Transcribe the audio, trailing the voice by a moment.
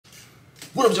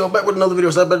What up, y'all? Back with another video.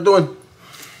 What's everybody doing?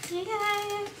 Hey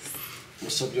guys.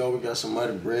 What's up, y'all? We got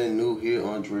somebody brand new here,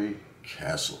 Andre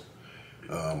Castle.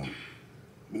 You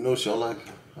know, y'all like,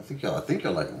 I think y'all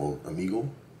like Omegle,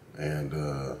 and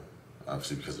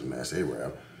obviously because of the Mass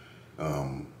A-Rap.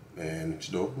 And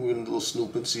you know, we're in a little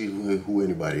snoop and see who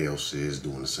anybody else is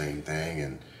doing the same thing.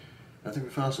 And I think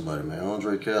we found somebody, man.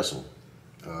 Andre Castle.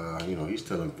 You know, he's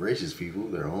telling racist people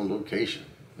their own location.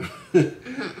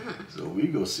 So we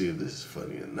go see if this is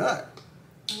funny or not.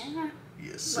 Yeah.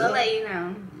 Yes, sir. We'll let you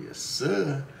know. Yes,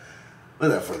 sir.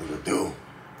 Without further ado.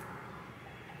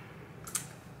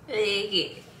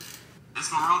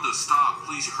 Esmeralda, stop.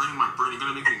 Please, you're hurting my brain. You're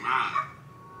gonna make me mad.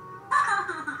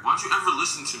 Why don't you ever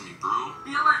listen to me, bro?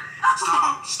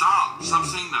 Stop. Stop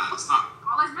saying that. It's not.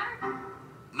 Always better?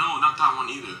 No, not that one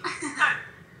either.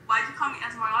 Why'd you call me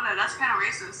Esmeralda? That's kind of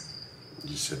racist.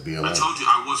 You said be I alone. told you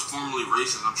I was formerly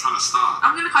racist. I'm trying to stop.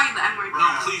 I'm gonna call you the N-word.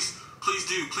 No, please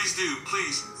do, please.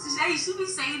 Hey, you should be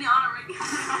saying it on a regular.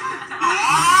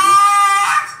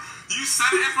 What? You said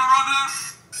it, Esmeralda?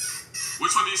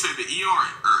 Which one did you say, the E or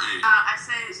A? I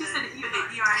said, she said the E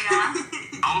or yeah.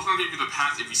 I was gonna give you the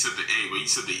pass if you said the A, but you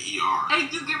said the ER. Hey,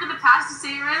 you give her the pass to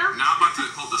say it right now? Now I'm about to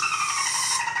hold this.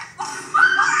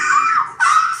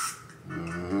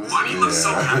 Why do you look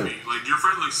so happy? Like, your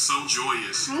friend looks so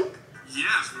joyous.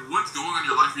 Yes, what's going on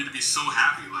in your life for you to be so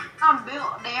happy? Like, I'm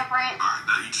built different. alright,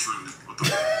 that you just ruined it. What the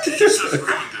You just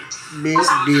ruined it. Built You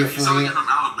sound like different. you're from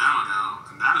Alabama now,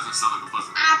 and that doesn't sound like a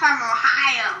pleasant. I'm from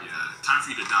Ohio. Yeah, time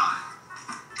for you to die.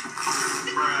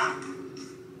 Bruh.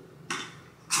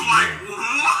 Like,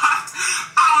 what?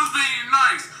 I was being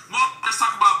nice. Let's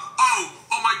talk about,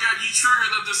 oh my god, you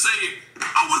triggered them to say it.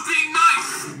 I was being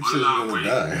nice. You said you're gonna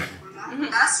die.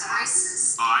 That's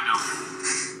racist. Oh, I know.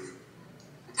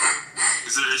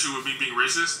 Is there an issue with me being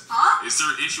racist? Huh? Is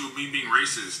there an issue with me being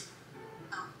racist?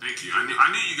 Thank you. I knew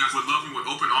you guys would love me with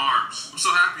open arms. I'm so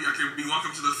happy I can be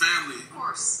welcome to the family. Of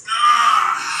course.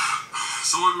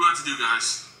 So what are we about to do,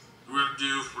 guys? What are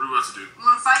we about to do? You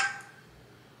wanna fight?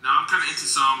 Now I'm kind of into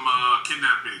some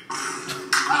kidnapping.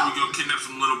 We go kidnap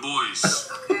some little boys.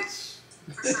 Okay.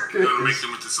 For sure. We're gonna make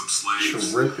them into some slaves.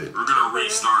 Terrific. We're gonna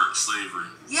restart slavery.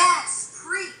 Yes,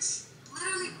 preach.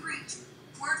 Literally preach.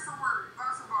 Word for word,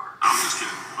 bar for bar. I'm just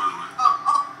kidding, by the way.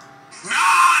 Oh. No,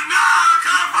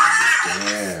 come on,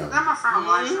 Damn. That's my friend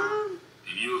Elijah.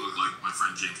 And you look like my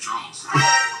friend James Charles.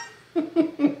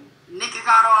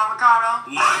 Nicocado avocado.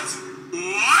 What?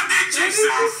 What did you say?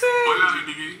 What did I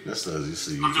do? That's as you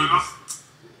see. I'm doing off.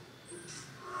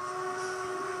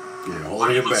 Yeah, Why holding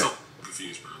do you it look back. so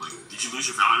confused, bro? Like, did you lose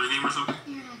your Valorant game or something?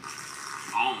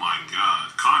 Oh my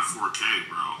god. Con 4K,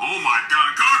 bro. Oh my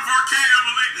god. Con 4K,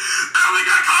 Emily! Emily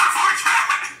got Con 4K!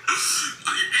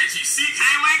 HECK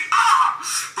link? Ah!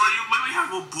 Bro, you literally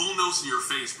have a bull nose in your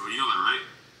face, bro. You know that, right?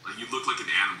 Like, you look like an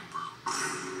animal, bro.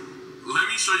 Let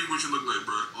me show you what you look like,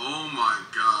 bro. Oh my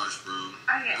gosh, bro.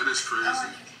 Okay. That is crazy. I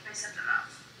want you to take my something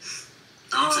off.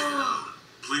 Don't take it out.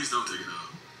 Please don't take it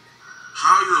out.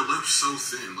 How are your lips so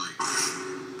thin? Like,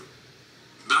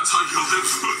 that's how your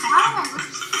lips look like.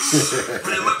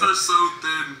 Your lips are so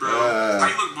thin, bro. How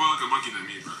you look more like a monkey than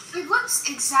me, bro? It looks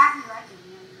exactly like it.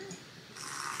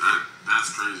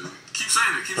 That's crazy. Keep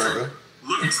saying it. Keep saying it. Purple.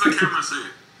 Look into the camera and say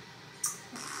it.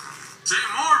 Say it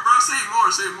more, bro. Say it more.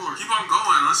 Say it more. Keep on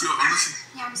going unless you.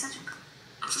 Yeah, I'm such a.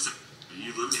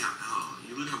 You literally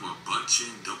have a butt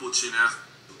chin, double chin ass.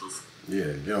 What the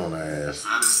Yeah, get on the ass.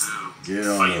 Fat as hell. Get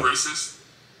Are on you up. racist?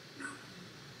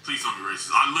 Please don't be racist.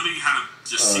 I literally had to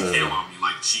just CK on me.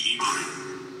 Like, she emailed me.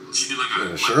 She did like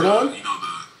a shirt on? You know, the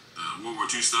World War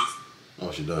II stuff.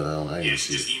 Oh, she does. I don't. I ain't Yeah, gonna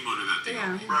she see just it. emoted that thing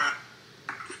on me. Yeah.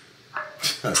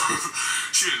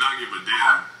 She did not give a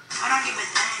damn. I don't give a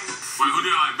damn. Wait, who did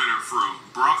I like better for real?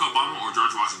 Barack Obama or George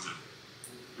Washington?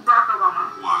 Barack Obama.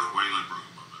 Why? Why you like Barack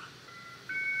Obama better?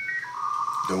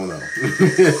 Don't know.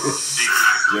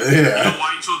 Exactly. Yeah. You know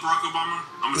why you chose Barack Obama?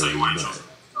 I'm gonna tell you why you chose him.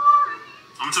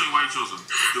 I'm gonna tell you why you chose him.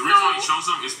 The reason why you chose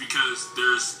him is because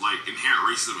there's like inherent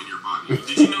racism in your body.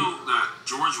 Did you know that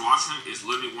George Washington is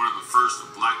literally one of the first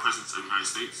black presidents of the United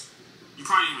States? You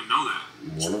probably didn't even know that.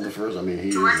 One of the first. I mean, he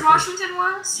George is the first. Washington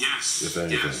was? Yes. If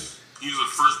anything. Yes. He was the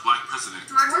first black president.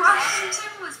 George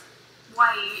Washington was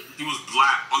white. He was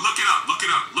black. Oh, look it up. Look it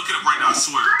up. Look it up right now. I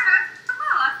swear.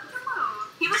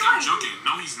 He was I think I'm white. joking.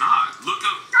 No, he's not. Look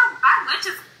up. No, I went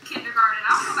to kindergarten. I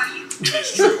don't know about you. It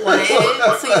is true. What?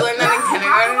 So you learned that in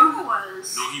kindergarten? Obama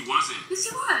was. No, he wasn't. Yes,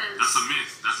 he was. That's a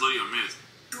myth. That's literally a myth.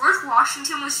 George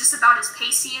Washington was just about as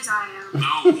pasty as I am.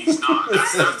 No, he's not.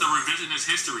 That's the revisionist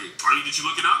history. Did you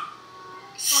look it up?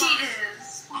 She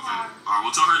is. Okay. Alright,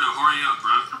 we'll tell her to hurry up,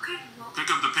 bro. Okay. Well,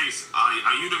 Pick up the pace.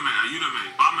 Ayúdame.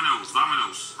 Vámonos.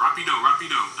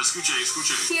 Escuche.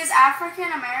 He has African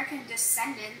American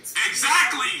descendants.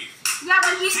 Exactly. Yeah,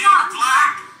 but he's He not is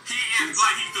black. He is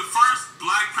black. He's the first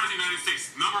black president of the United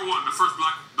States. Number one, the first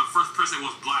president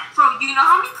was black. Bro, you know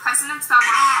how many presidents that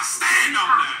were? Ah, stand on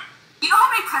that. You know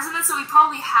how many presidents that we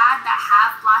probably had that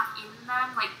have black in them,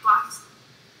 like black?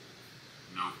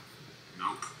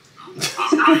 Nope. I'm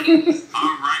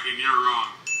right and you're wrong.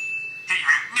 Hey,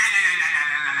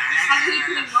 How do you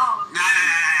think wrong?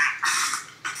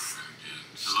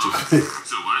 Hello?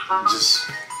 So what? Just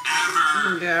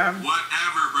Yeah.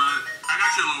 Whatever, bro. I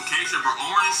got your location, bro.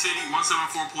 Orange City,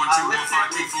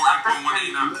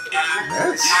 174.21524.189.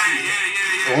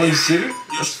 Yeah. Orange City?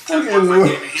 That's fucking where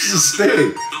you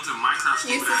stay. Built in Minecraft.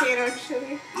 You used to say it on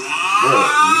Chili. Bro,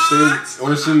 you stayed.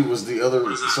 Orange City was the other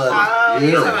side. Oh,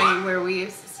 you're Yeah. telling me where we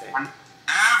used to stay. Ever.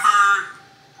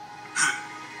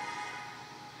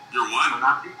 You're what? I'm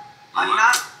not.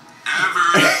 Ever.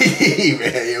 Hey,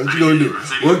 man, what you gonna do?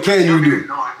 What can you do?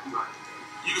 No, I do not.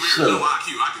 You can be a low IQ,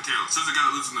 I can tell. Since the guy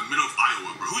that lives in the middle of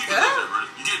Iowa, bro. Who even lives there, bro?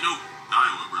 You get no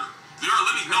Iowa, bro. There are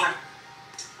literally no.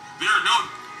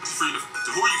 For you to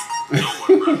who are you? No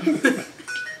one, bro.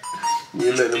 You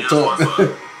ain't letting them Yeah, talk. that's my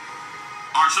fault.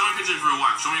 Alright, show me a picture of your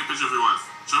wife. Show me a picture of your wife.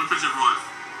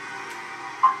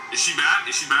 Is she bad?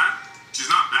 She's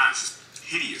not bad. She's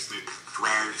hideous, dude.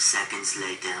 12 seconds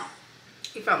later.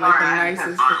 He felt like the Alright.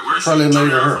 nicest. Alright, where's Probably she? not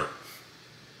even her.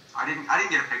 I didn't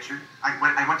get a picture. I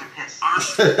went to piss. Alright.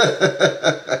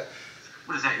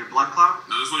 What is that? Your blood clot?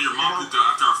 No, this is what your mom pooped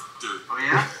out after I fucked her. Oh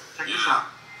yeah. Check this Yeah.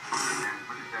 out. Man,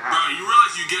 look at that. Bro, you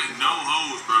realize you get no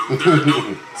hoes, bro. There's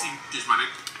no. See, there's my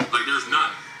nigga. Like, there's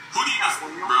none. Who do you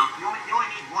Well, bro? you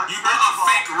only need one. You bought a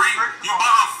fake ring. You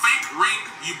bought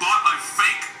a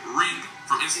fake ring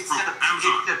from Amazon. It's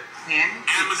a pin.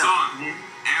 Amazon.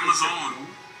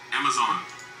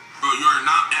 Bro, you are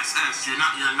not SS. You're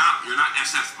not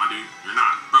SS, my dude. You're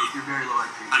not, bro. You're very low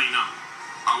IQ. How do you know?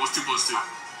 What's 2 plus 2?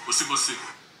 What's 2 plus 2?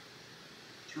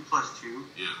 2 plus 2.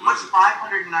 Yeah. What What's is it?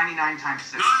 599 times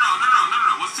 6? No.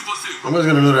 What's 2 plus 2? Somebody's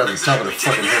gonna know that at the top of the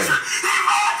fucking head.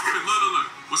 Look.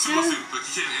 What's 2 plus 2? Look,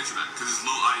 you can't answer that because it's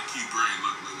low IQ brain.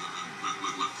 Look.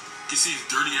 You can see his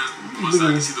dirty ass mustache.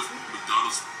 You can see the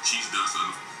McDonald's cheese dust on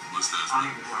his mustache. I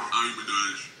don't even know. I don't even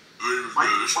know.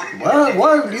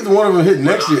 Why neither one of them hit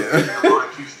next year?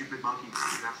 Two stupid monkeys.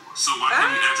 That's why. So why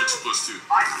can't you answer 2 plus 2?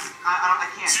 I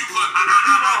can't. 2 plus.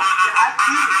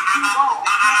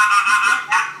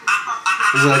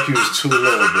 His IQ is too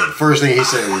low, but the first thing he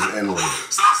said was N-word.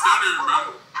 Stop stuttering,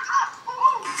 bro.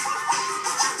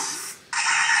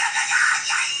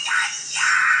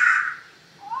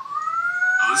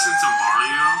 Listen to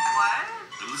Mario. What?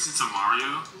 Listen to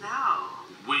Mario. No.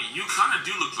 Wait, you kind of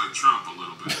do look like Trump a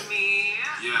little bit. Me?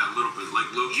 Yeah, a little bit. Like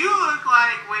low. You look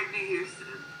like Whitney Houston.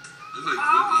 Look like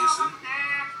Whitney Houston.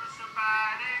 Dance for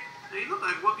somebody. No, you look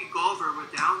like Whoopi Goldberg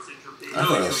with Down syndrome, baby. I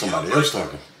thought it was somebody else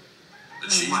talking. A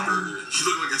cheeseburger. You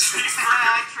look like a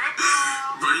cheeseburger.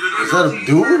 Triple. Bro, you look like Is that a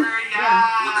dude?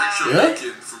 Yeah. with extra Yeah?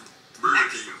 bacon from Burger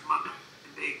Extra King. mother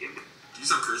bacon. Can you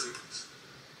stop cursing, please?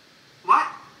 What?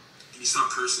 Can you stop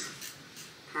cursing?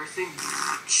 Cursing?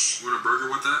 You want a burger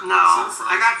with that? No. Instead of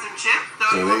fries? I got some chips.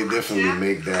 Though. So You they want some definitely chips?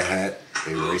 make that hat a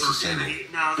racist symbol.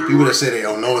 No, they're People that say they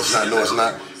don't know it's not,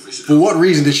 For what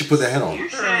reason did she put that hat on? You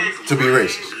should. To be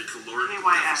racist. Very caloric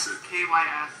KYS. deficit.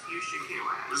 KYS. You should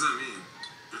What does KYS. that mean?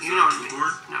 You know what it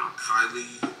Keyboard? means. No.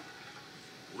 Kylie.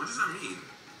 What does that mean?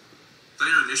 Is that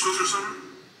your initials or something?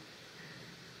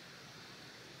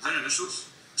 Is that your initials?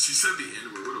 She said the N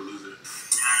word. What a loser.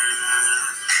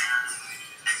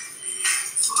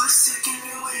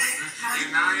 And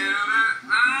now you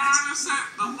understand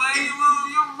the way you move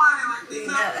your body like this.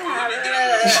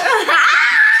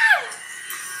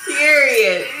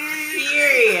 Period. I'm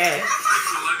Period. just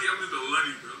a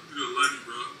Luddy, bro. Yeah,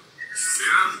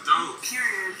 that's dope.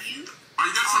 Period. Are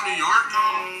you guys from New York?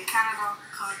 Canada.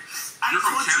 You're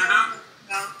from Canada?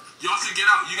 No. Y'all should get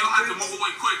out. You're gonna have to move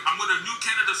away quick. I'm gonna nuke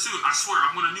Canada soon. I swear,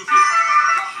 I'm gonna nuke it.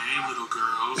 Hey, little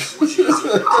girls. What you guys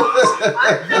doing in the closet?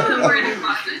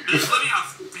 There's literally a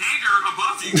hanger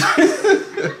above you guys.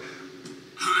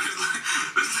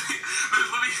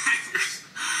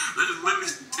 There's literally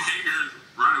hangers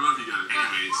right above you guys.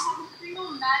 Anyways.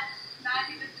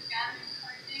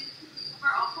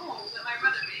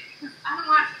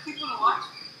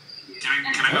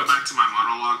 Can I go back to my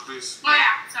monologue, please?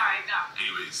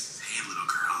 Anyways, hey little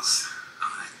girls. I'm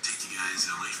gonna take you guys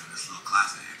away from this little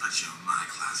closet and put you in my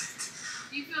closet.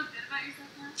 Do you feel good about yourself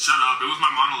now? Shut up. It was my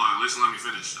monologue. Listen, let me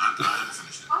finish. I had to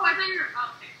finish it. Oh, I thought you were.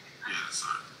 Oh, okay. Yeah,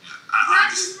 sorry. Yeah. Is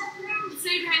that just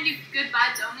say behind you good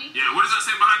vibes only? Yeah, what does that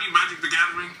say behind you, Magic the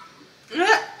Gathering?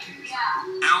 Yeah.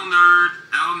 L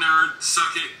nerd,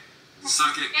 suck it.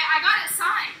 Suck it. Yeah, I got it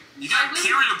signed. You got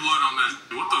period blood on that.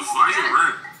 What the fuck? Why is it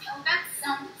red? Oh, that's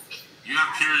You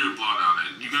have period blood on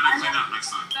it. You gotta clean up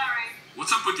next time. sorry.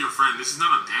 What's up with your friend? This is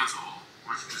not a dance hall.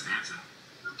 Why is she just dancing?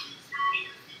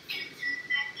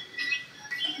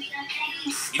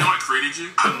 You know I created you?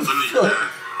 I'm literally your dad.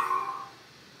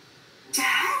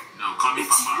 Dad? No, call me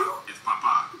It's Papa. you? It's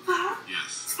Papa. Papa?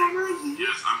 Yes. It's finally you?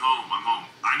 Yes, I'm home. I'm home.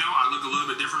 I know I look a little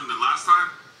bit different than last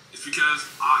time. It's because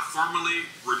I formally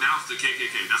renounced the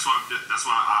KKK. That's why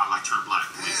I like turned black.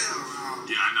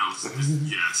 Yeah, I know.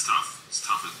 It's tough. It's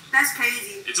tough, isn't it? That's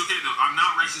crazy. It's okay though. I'm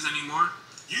not racist anymore.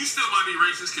 You still might be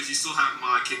racist because you still have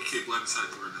my KKK blood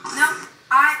inside you right now. No,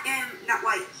 I am not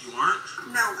white. You aren't?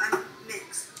 No, I'm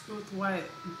mixed. With what?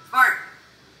 Or,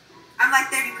 I'm like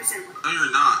 30% white. No,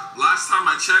 you're not. Last time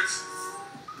I checked,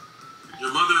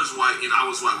 your mother is white and I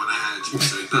was white when I had you.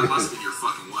 So that must be your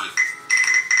fucking wife.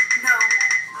 No,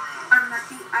 I'm a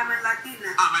Latina. I'm a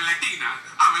Latina.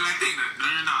 No,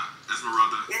 you're not,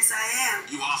 Esmeralda. Yes, I am.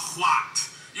 You are white.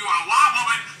 You are a white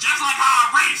woman, just like how I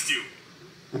raised you.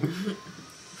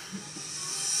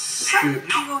 You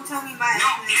gonna tell me my No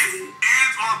ethnicity? ifs,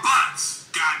 ands, or buts.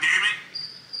 God damn it.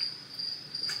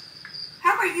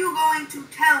 How are you going to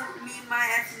tell me my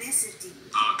ethnicity?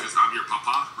 Because I'm your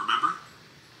papa, remember?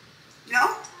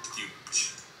 No, You.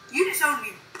 you just told me.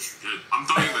 Good. I'm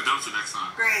throwing you in the dumpster next time.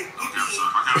 Great. Okay, I'm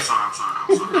sorry. I'm sorry.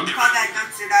 Okay, Call that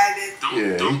dumpster diving.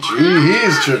 Don't go. He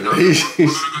is tripping. We're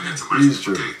gonna go get some ice He's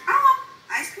cream, tripping. okay? I want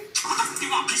ice cream. What the fuck you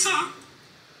want, pizza?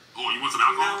 Oh, you want some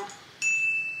alcohol? No.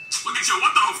 Look at you,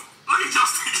 what the look at y'all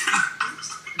stinking.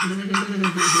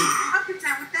 I'm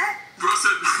content with that. Bro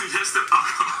said yes to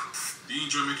alcohol. Do you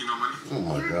enjoy making no money? Oh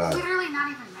my You're god. literally not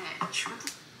even rich. What the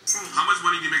saying? How much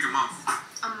money do you make a month?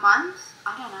 A month?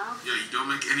 I don't know. Yeah, you don't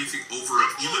make anything over.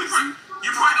 You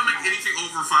probably don't make anything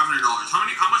over $500.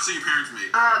 How much do your parents make?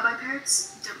 My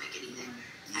parents don't make anything.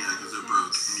 Yeah, because they're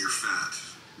broke and you're fat.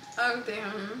 Oh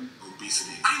damn.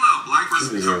 Obesity. How do you let a black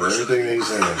person He's become doing richer? everything that he's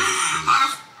saying.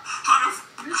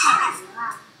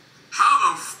 How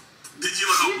the did you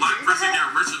let a black person get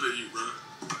richer than you, bro?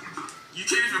 You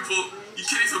can't even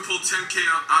pull 10K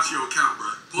out your account, bro.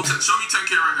 Show me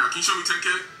 10K right now. Can you show me 10K?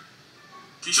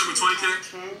 Can you show me 20K?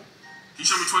 Okay. Can you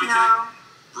show me 20K? No.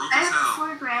 Broke I as have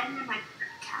hell. $4,000 in my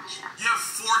cash app. You have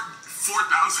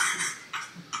 4,000.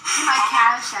 In my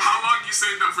cash app. How long you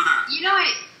saved up for that? You know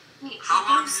it. Wait, How it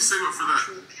long goes did you save up for that?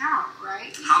 into the account, right?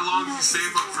 How long know did you it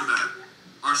save goes up for into that?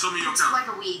 Or show me your It's account. like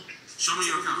a week. Show me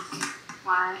your account.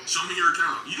 Why? Show me your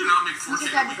account. You did not make 4K Look a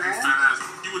at that week, you bread. fat ass.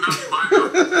 You would not be buying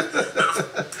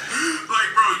that. Like,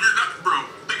 bro, you're not, bro,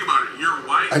 think about it. You're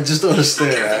white. I just don't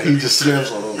understand. He just snaps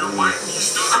all over. You're white. You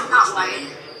still have I'm not white.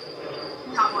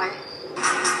 I'm not white.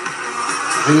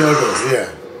 Here y'all go. Yeah.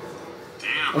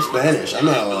 Damn, I'm bro. Spanish. I'm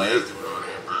not white.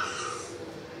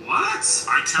 What?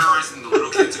 Are you terrorizing the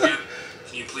little kids again?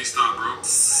 Can you please stop, bro?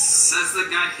 Says the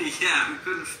guy, yeah, who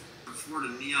couldn't afford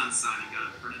a neon sign and got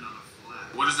it printed on a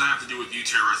flag. What does that have to do with you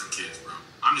terrorizing kids, bro?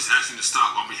 I'm just asking you to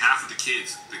stop on behalf of the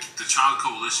kids, the Child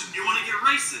Coalition. You want to get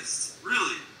racist?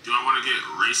 Really? Do I want to get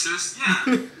racist? Yeah,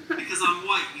 because I'm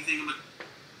white. You think I'm a...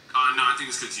 No, I think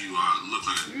it's because you look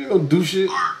like You don't do shit.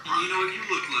 You know what you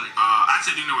look like.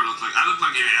 actually, I do know what I look like. I look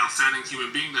like an outstanding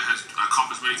human being that has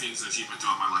accomplished many things and achievements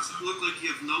throughout my lifetime. You look like you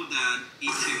have no dad,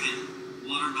 eat chicken,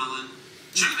 watermelon.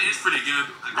 Chicken is pretty good.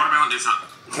 Watermelon is hot.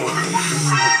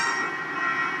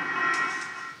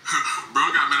 Bro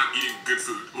got mad at eating good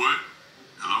food. What?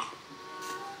 Hello?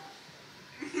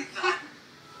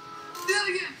 Do it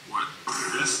again. What?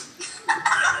 This?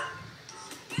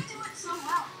 You do it so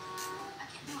well. I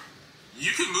can't do it.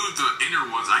 You can move the inner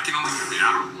ones. I can only move the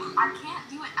outer one. I can't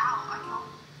do it out. I can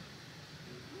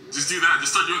only... Just do that.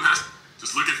 Just start doing that.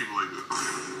 Just look at people like this.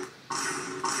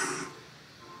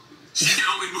 She can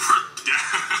only move her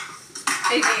down.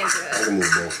 He can't do I it. can move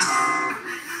both.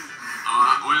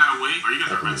 Hola, wait. Are you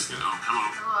guys are Mexican? Oh, hello.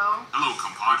 Hello. Hello,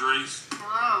 compadres.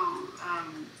 Hello.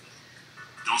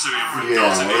 Don't say the N-word. Yeah,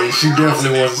 Don't say the N-word. she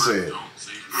definitely wants to say it. Don't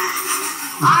say it.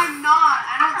 I'm not.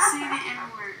 I don't say the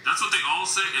N-word. That's what they all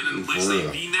say, and then For literally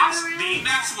real. the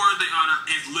next word they utter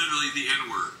is literally the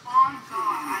N-word. Oh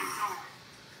God, I don't.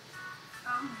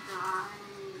 I'm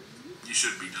dying. You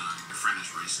should be dying. Your friend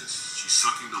is racist. She's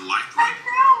sucking the I lifeblood.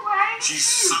 feel right. She's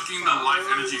sucking the life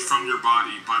energy from your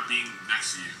body by being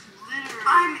next to you. Literally.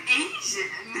 I'm Asian.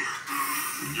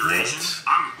 You're What? Asian?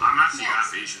 I'm actually Yes.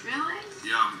 half Asian. Really?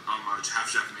 Yeah, I'm half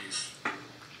Japanese.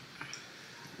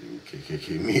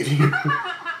 KKK meeting.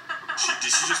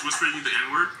 Did she just whisper you the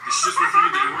N-word? Did she just whisper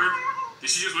you the N-word? Did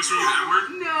she just whisper you the N-word?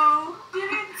 No.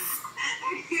 Didn't.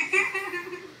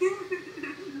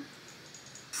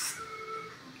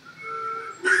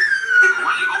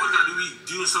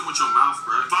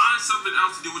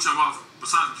 to do with your mouth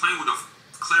besides playing with a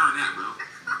clarinet, bro?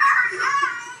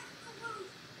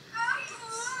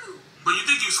 But you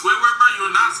think you Squidward, bro?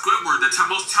 You're not Squidward, the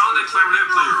most talented clarinet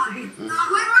player.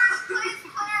 Squidward plays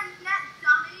clarinet,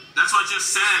 dummy. That's what I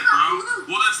just said, bro.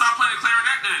 Well, then stop playing the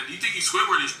clarinet then. You think you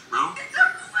Squidward is, bro?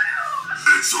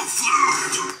 It's a flute.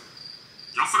 It's a flute.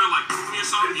 Y'all finna like me or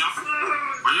something?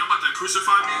 Are y'all about to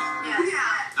crucify me?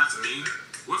 Yeah. That's mean.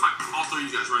 What if I all three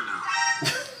of you guys right now?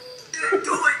 Do it.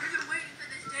 You've been waiting for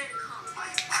this day to come.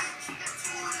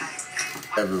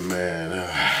 Ever, man.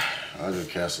 Andre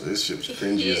Castle, this shit was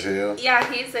cringy as hell.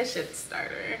 Yeah, he's a shit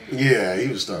starter. Yeah, he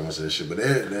was starting to say shit, but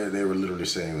they were literally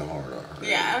saying the hard R. Right?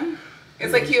 Yeah.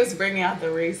 It's like he was bringing out the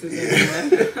racism.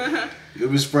 Yeah. You'll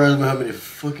be surprised by how many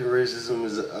fucking racism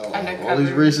is all these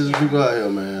racist people out here,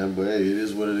 man. But hey, it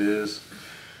is what it is.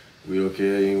 We don't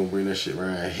care. You ain't gonna bring that shit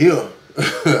around here.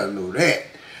 I know that.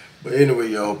 But anyway,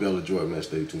 y'all, hope y'all enjoy it, man.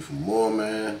 Stay tuned for more,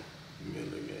 man.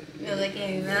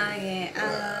 Milligan,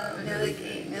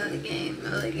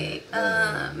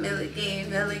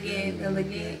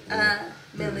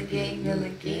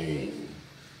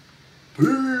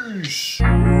 Peace.